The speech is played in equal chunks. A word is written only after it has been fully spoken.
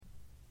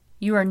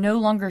You are no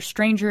longer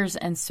strangers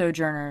and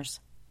sojourners,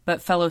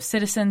 but fellow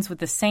citizens with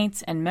the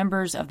saints and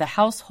members of the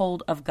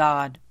household of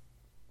God.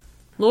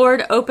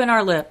 Lord, open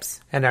our lips,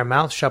 and our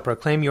mouth shall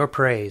proclaim your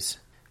praise.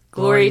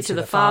 Glory to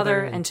the Father,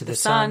 and to the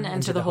Son,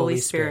 and to the Holy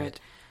Spirit,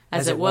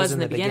 as it was in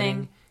the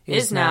beginning,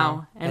 is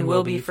now, and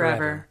will be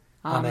forever.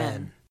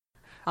 Amen.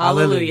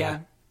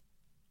 Alleluia.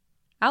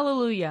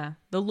 Alleluia.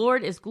 The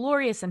Lord is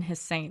glorious in his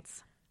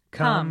saints.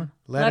 Come,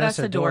 let us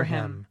adore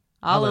him.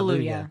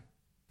 Alleluia.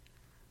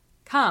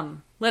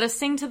 Come, let us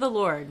sing to the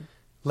Lord.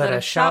 Let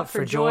us shout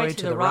for joy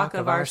to the rock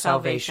of our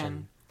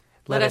salvation.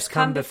 Let us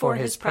come before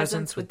his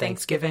presence with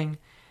thanksgiving,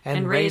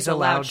 and raise a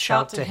loud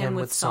shout to him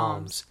with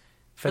psalms.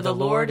 For the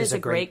Lord is a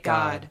great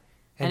God,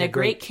 and a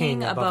great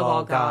King above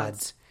all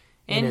gods.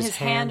 In his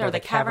hand are the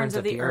caverns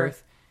of the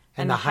earth,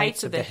 and the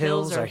heights of the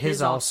hills are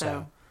his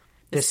also.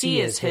 The sea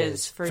is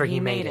his, for he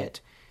made it,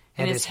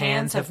 and his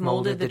hands have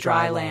molded the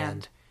dry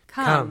land.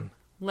 Come,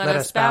 let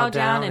us bow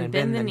down and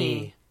bend the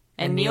knee,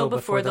 and kneel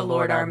before the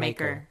Lord our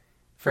Maker.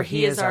 For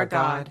he is our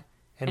God,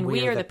 and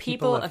we are the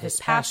people of his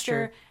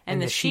pasture and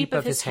the sheep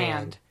of his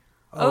hand.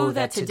 Oh,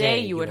 that today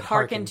you would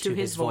hearken to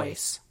his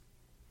voice.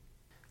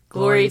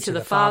 Glory to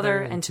the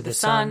Father, and to the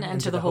Son, and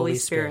to the Holy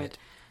Spirit,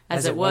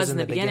 as it was in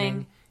the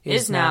beginning,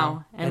 is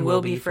now, and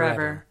will be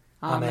forever.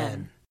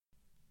 Amen.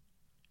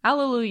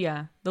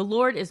 Alleluia. The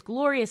Lord is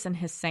glorious in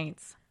his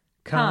saints.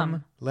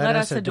 Come, let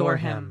us adore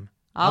him.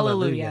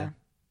 Alleluia.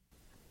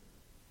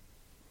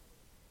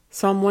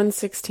 Psalm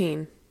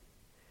 116.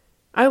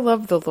 I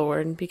love the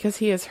Lord, because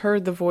he has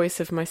heard the voice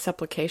of my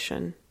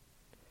supplication,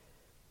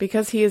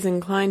 because he has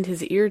inclined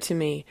his ear to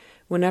me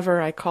whenever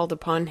I called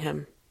upon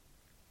him.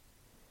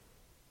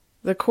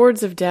 The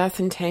cords of death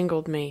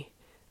entangled me,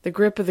 the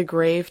grip of the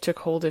grave took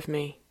hold of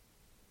me.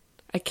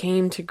 I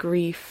came to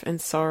grief and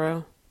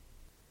sorrow.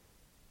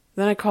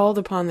 Then I called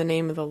upon the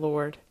name of the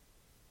Lord.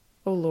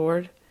 O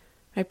Lord,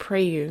 I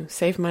pray you,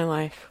 save my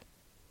life.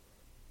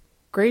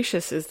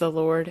 Gracious is the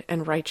Lord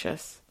and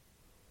righteous.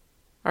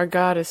 Our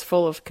God is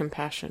full of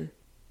compassion.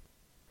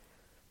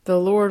 The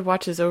Lord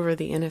watches over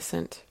the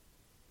innocent.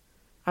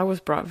 I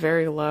was brought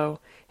very low,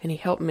 and he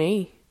helped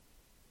me.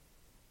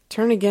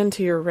 Turn again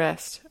to your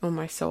rest, O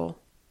my soul,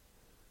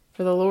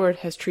 for the Lord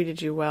has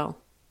treated you well.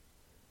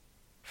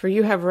 For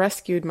you have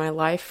rescued my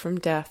life from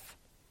death,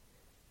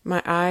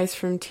 my eyes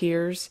from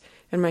tears,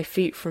 and my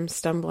feet from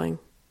stumbling.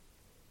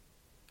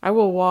 I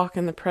will walk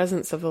in the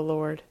presence of the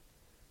Lord,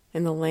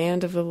 in the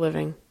land of the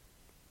living.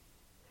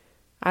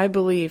 I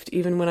believed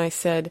even when I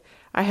said,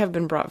 I have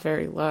been brought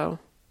very low.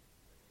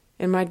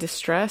 In my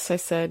distress I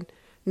said,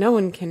 no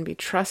one can be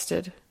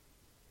trusted.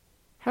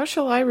 How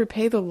shall I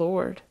repay the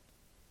Lord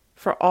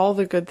for all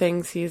the good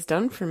things he has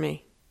done for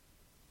me?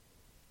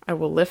 I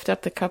will lift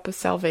up the cup of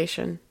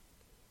salvation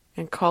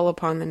and call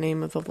upon the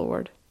name of the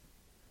Lord.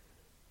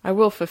 I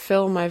will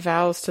fulfill my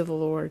vows to the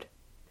Lord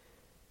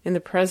in the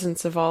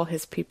presence of all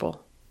his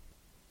people.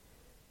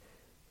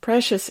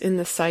 Precious in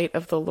the sight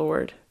of the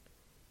Lord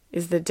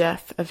is the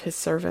death of his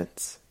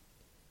servants.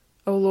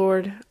 O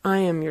Lord, I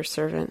am your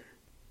servant.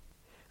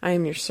 I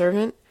am your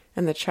servant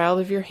and the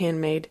child of your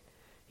handmaid.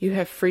 You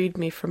have freed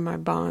me from my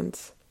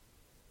bonds.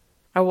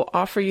 I will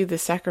offer you the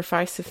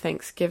sacrifice of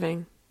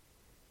thanksgiving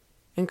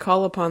and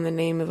call upon the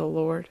name of the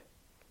Lord.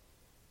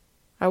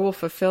 I will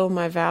fulfill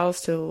my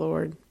vows to the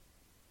Lord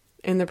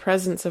in the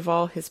presence of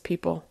all his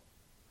people,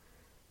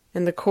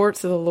 in the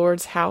courts of the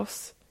Lord's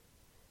house,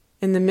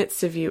 in the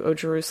midst of you, O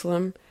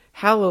Jerusalem.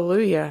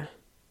 Hallelujah!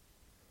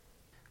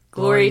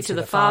 Glory to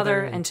the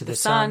Father, and to the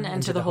Son,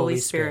 and to the Holy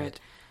Spirit,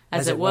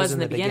 as it was in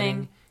the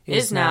beginning,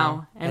 is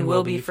now, and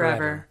will be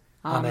forever.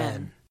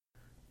 Amen.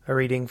 A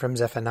reading from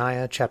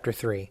Zephaniah chapter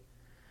 3.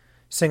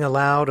 Sing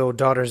aloud, O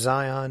daughter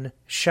Zion,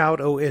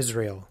 shout, O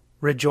Israel,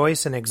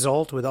 rejoice and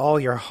exult with all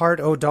your heart,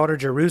 O daughter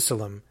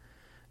Jerusalem.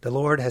 The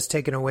Lord has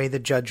taken away the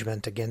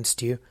judgment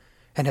against you,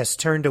 and has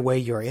turned away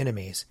your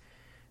enemies.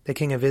 The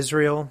King of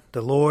Israel,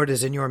 the Lord,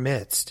 is in your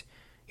midst.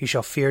 You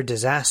shall fear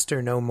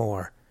disaster no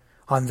more.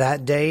 On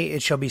that day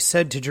it shall be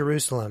said to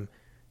Jerusalem,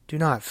 do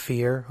not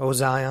fear, O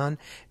Zion,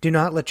 do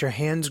not let your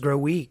hands grow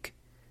weak.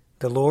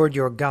 The Lord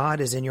your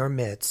God is in your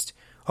midst,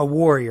 a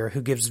warrior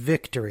who gives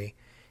victory.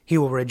 He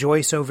will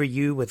rejoice over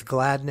you with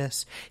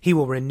gladness. He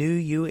will renew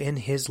you in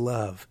his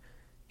love.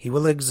 He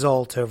will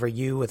exult over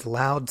you with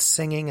loud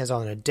singing as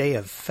on a day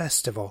of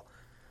festival.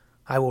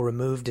 I will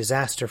remove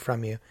disaster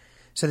from you,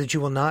 so that you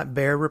will not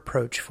bear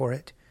reproach for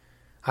it.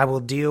 I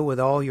will deal with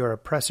all your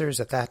oppressors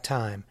at that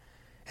time,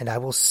 and I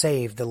will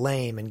save the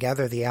lame and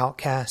gather the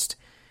outcast,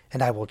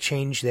 and I will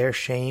change their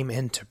shame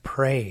into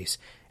praise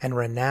and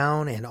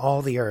renown in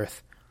all the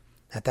earth.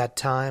 At that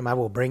time I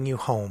will bring you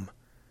home,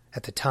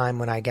 at the time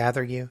when I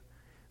gather you,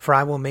 for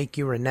I will make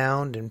you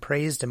renowned and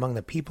praised among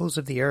the peoples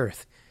of the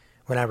earth,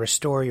 when I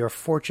restore your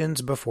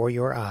fortunes before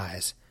your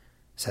eyes,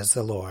 says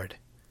the Lord.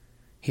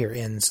 Here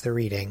ends the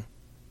reading.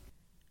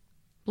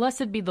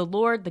 Blessed be the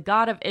Lord, the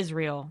God of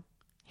Israel.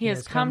 He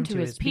has come to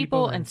his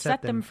people and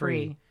set them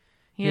free.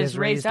 He has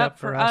raised up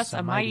for us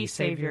a mighty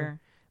Savior,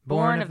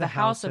 born of the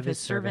house of his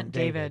servant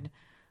David.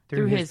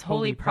 Through his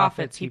holy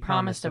prophets he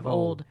promised of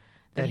old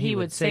that he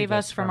would save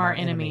us from our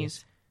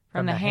enemies,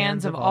 from the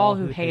hands of all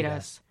who hate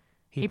us.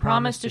 He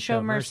promised to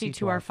show mercy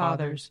to our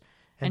fathers,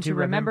 and to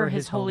remember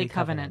his holy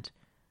covenant.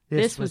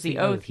 This was the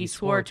oath he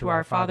swore to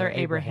our father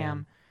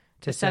Abraham,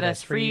 to set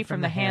us free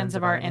from the hands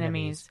of our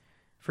enemies,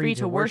 free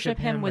to worship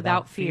him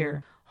without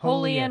fear,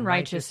 holy and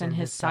righteous in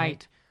his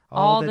sight,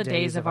 all the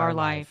days of our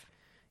life.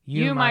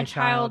 You, my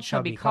child,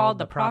 shall be called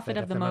the prophet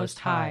of the Most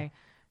High,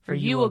 for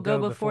you will go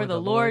before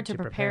the Lord to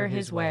prepare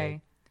his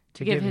way,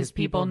 to give his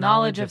people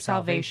knowledge of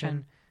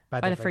salvation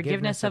by the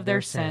forgiveness of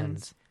their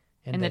sins.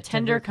 In the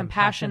tender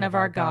compassion of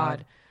our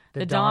God,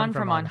 the dawn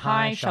from on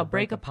high shall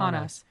break upon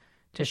us,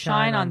 to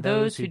shine on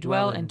those who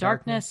dwell in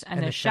darkness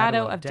and the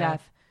shadow of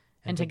death,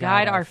 and to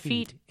guide our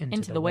feet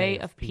into the way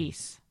of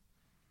peace.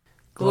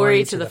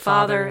 Glory to the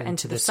Father, and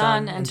to the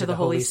Son, and to the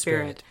Holy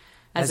Spirit,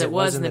 as it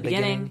was in the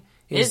beginning,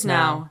 is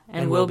now,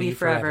 and will be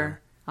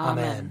forever.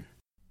 Amen.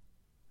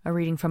 A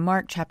reading from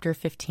Mark chapter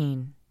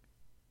 15.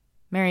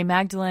 Mary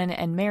Magdalene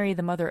and Mary,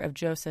 the mother of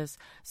Joseph,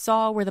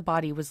 saw where the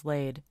body was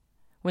laid.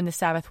 When the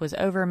Sabbath was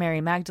over,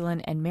 Mary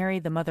Magdalene and Mary,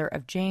 the mother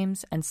of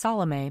James, and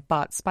Salome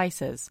bought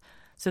spices,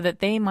 so that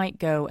they might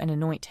go and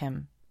anoint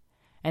him.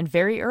 And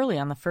very early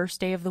on the first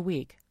day of the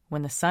week,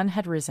 when the sun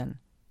had risen,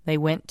 they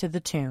went to the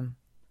tomb.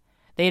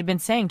 They had been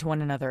saying to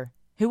one another,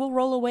 "Who will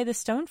roll away the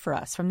stone for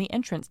us from the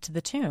entrance to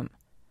the tomb?"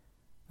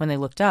 When they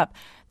looked up,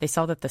 they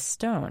saw that the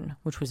stone,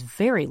 which was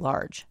very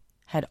large,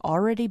 had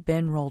already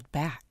been rolled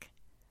back.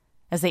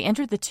 As they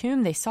entered the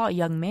tomb, they saw a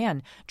young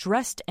man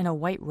dressed in a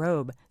white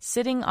robe,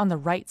 sitting on the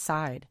right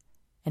side,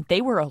 and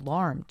they were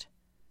alarmed.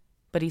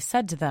 But he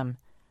said to them,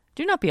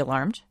 "Do not be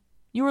alarmed.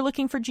 You are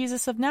looking for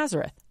Jesus of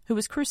Nazareth, who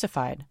was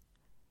crucified.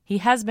 He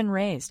has been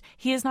raised.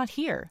 He is not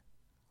here.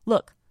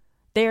 Look,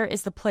 there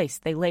is the place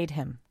they laid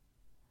him.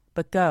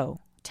 But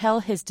go,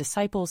 tell his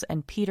disciples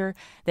and Peter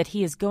that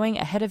he is going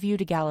ahead of you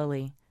to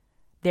Galilee.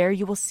 There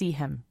you will see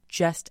him,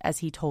 just as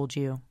he told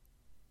you."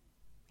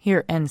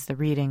 Here ends the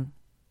reading.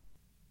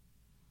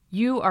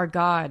 You are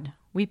God,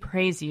 we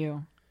praise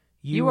you.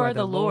 You are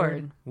the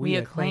Lord, we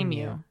acclaim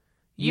you.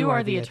 You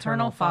are the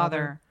eternal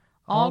Father,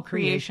 all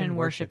creation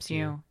worships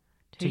you.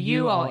 To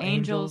you all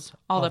angels,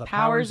 all the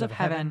powers of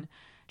heaven,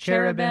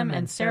 cherubim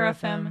and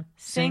seraphim,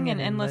 sing in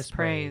endless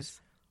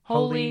praise.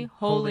 Holy,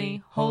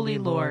 holy, holy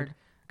Lord,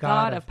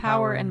 God of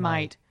power and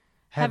might,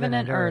 heaven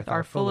and earth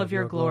are full of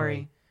your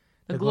glory.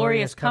 The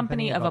glorious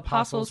company of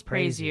apostles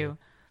praise you.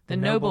 The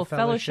noble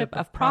fellowship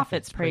of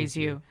prophets praise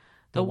you.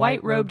 The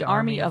white-robed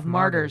army of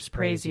martyrs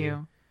praise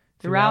you.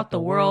 Throughout the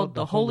world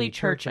the Holy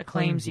Church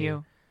acclaims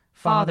you.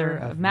 Father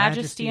of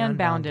majesty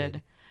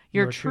unbounded,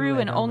 your true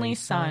and only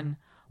Son,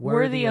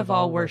 worthy of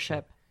all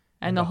worship,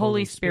 and the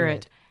Holy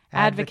Spirit,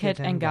 advocate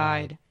and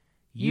guide.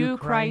 You,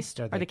 Christ,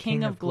 are the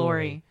King of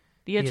glory,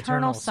 the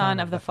eternal Son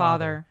of the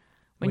Father.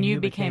 When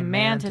you became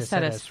man to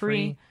set us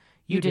free,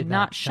 you did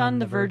not shun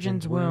the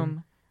Virgin's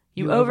womb.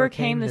 You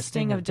overcame the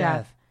sting of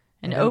death,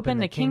 and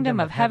opened the kingdom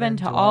of heaven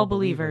to all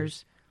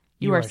believers.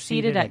 You are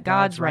seated at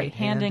God's right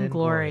hand in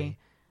glory.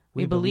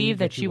 We believe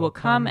that you will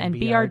come and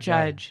be our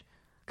judge.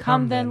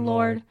 Come then,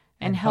 Lord,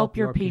 and help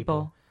your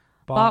people,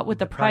 bought with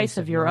the price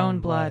of your own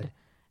blood,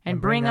 and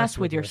bring us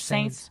with your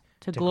saints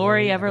to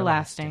glory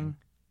everlasting.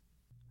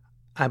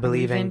 I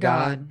believe in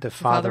God, the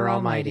Father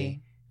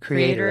Almighty,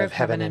 creator of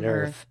heaven and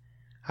earth.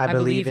 I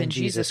believe in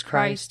Jesus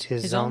Christ,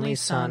 his only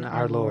Son,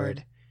 our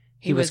Lord.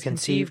 He was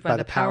conceived by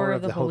the power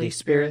of the Holy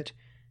Spirit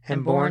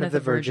and born of the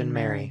Virgin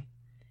Mary.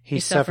 He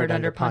suffered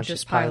under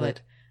Pontius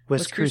Pilate,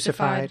 was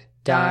crucified,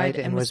 died,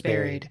 and was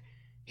buried.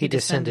 He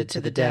descended to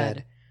the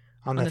dead.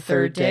 On the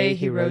third day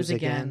he rose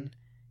again.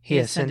 He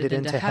ascended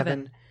into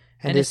heaven,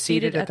 and is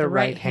seated at the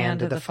right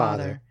hand of the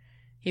Father.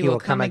 He will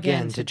come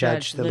again to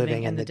judge the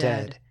living and the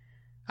dead.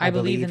 I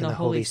believe in the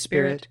Holy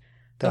Spirit,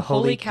 the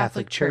Holy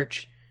Catholic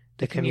Church,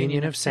 the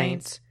communion of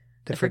saints,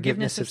 the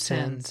forgiveness of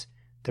sins,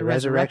 the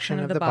resurrection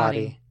of the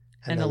body,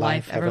 and the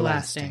life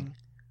everlasting.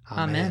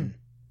 Amen.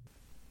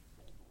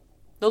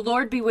 The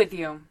Lord be with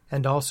you.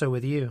 And also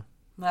with you.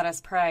 Let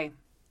us pray.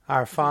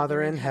 Our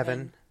Father in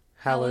heaven,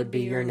 hallowed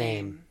be your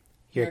name.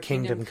 Your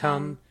kingdom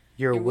come,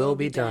 your will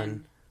be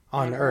done,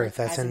 on earth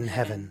as in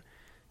heaven.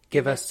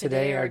 Give us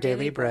today our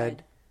daily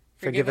bread.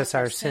 Forgive us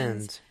our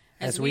sins,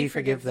 as we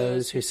forgive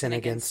those who sin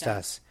against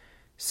us.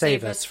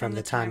 Save us from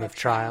the time of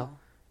trial,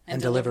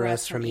 and deliver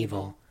us from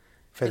evil.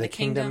 For the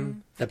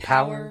kingdom, the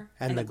power,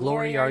 and the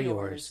glory are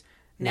yours,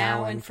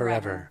 now and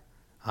forever.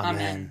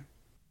 Amen.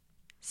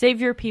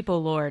 Save your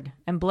people, Lord,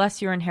 and bless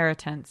your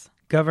inheritance.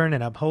 Govern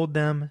and uphold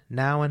them,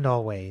 now and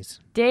always.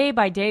 Day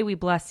by day we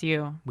bless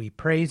you. We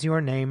praise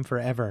your name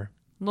forever.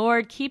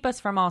 Lord, keep us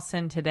from all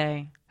sin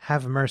today.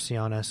 Have mercy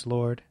on us,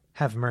 Lord.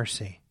 Have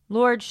mercy.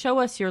 Lord, show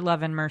us your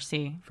love and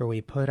mercy. For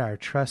we put our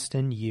trust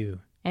in you.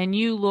 And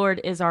you,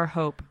 Lord, is our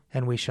hope.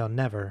 And we shall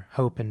never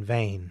hope in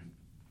vain.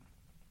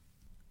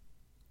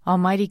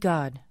 Almighty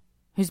God,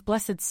 whose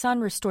blessed Son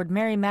restored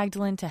Mary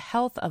Magdalene to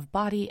health of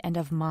body and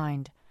of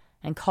mind,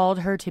 and called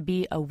her to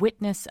be a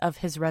witness of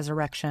his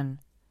resurrection,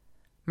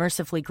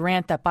 mercifully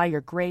grant that by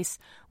your grace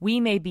we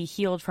may be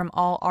healed from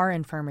all our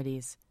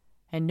infirmities,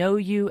 and know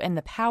you and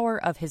the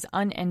power of his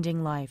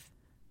unending life,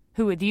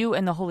 who with you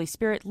and the Holy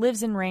Spirit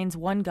lives and reigns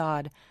one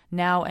God,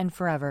 now and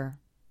forever.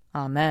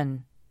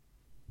 Amen.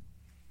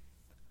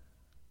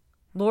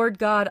 Lord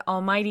God,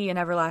 almighty and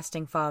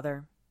everlasting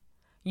Father,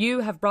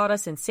 you have brought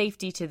us in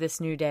safety to this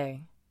new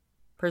day.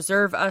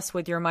 Preserve us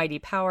with your mighty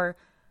power,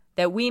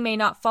 that we may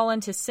not fall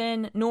into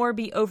sin nor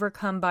be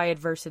overcome by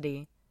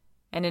adversity,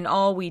 and in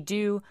all we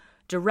do,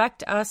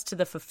 direct us to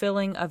the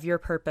fulfilling of your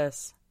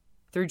purpose.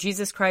 Through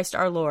Jesus Christ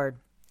our Lord.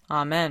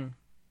 Amen.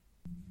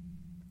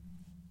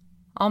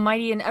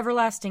 Almighty and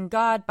everlasting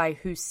God, by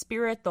whose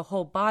Spirit the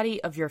whole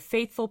body of your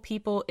faithful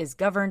people is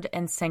governed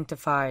and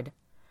sanctified,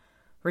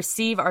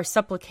 receive our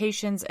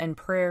supplications and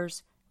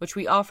prayers, which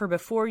we offer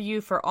before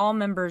you for all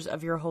members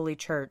of your holy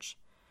church,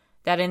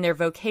 that in their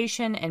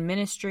vocation and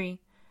ministry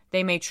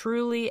they may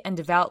truly and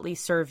devoutly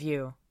serve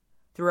you.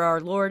 Through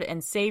our Lord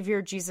and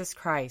Savior Jesus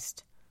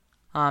Christ.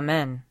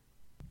 Amen.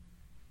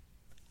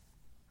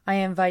 I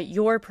invite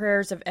your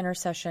prayers of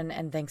intercession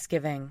and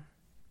thanksgiving.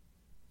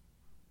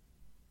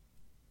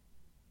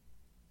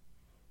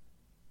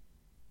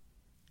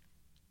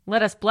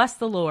 Let us bless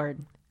the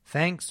Lord.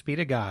 Thanks be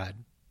to God.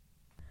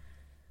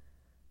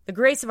 The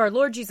grace of our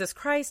Lord Jesus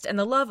Christ and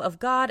the love of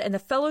God and the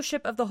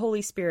fellowship of the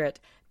Holy Spirit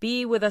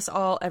be with us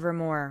all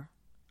evermore.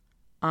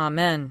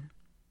 Amen.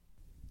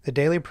 The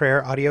Daily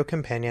Prayer audio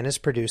companion is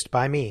produced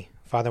by me,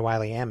 Father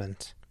Wiley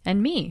Ammons.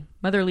 And me,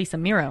 Mother Lisa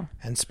Miro.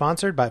 And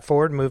sponsored by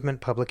Forward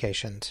Movement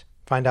Publications.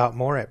 Find out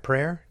more at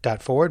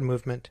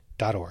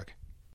prayer.forwardmovement.org.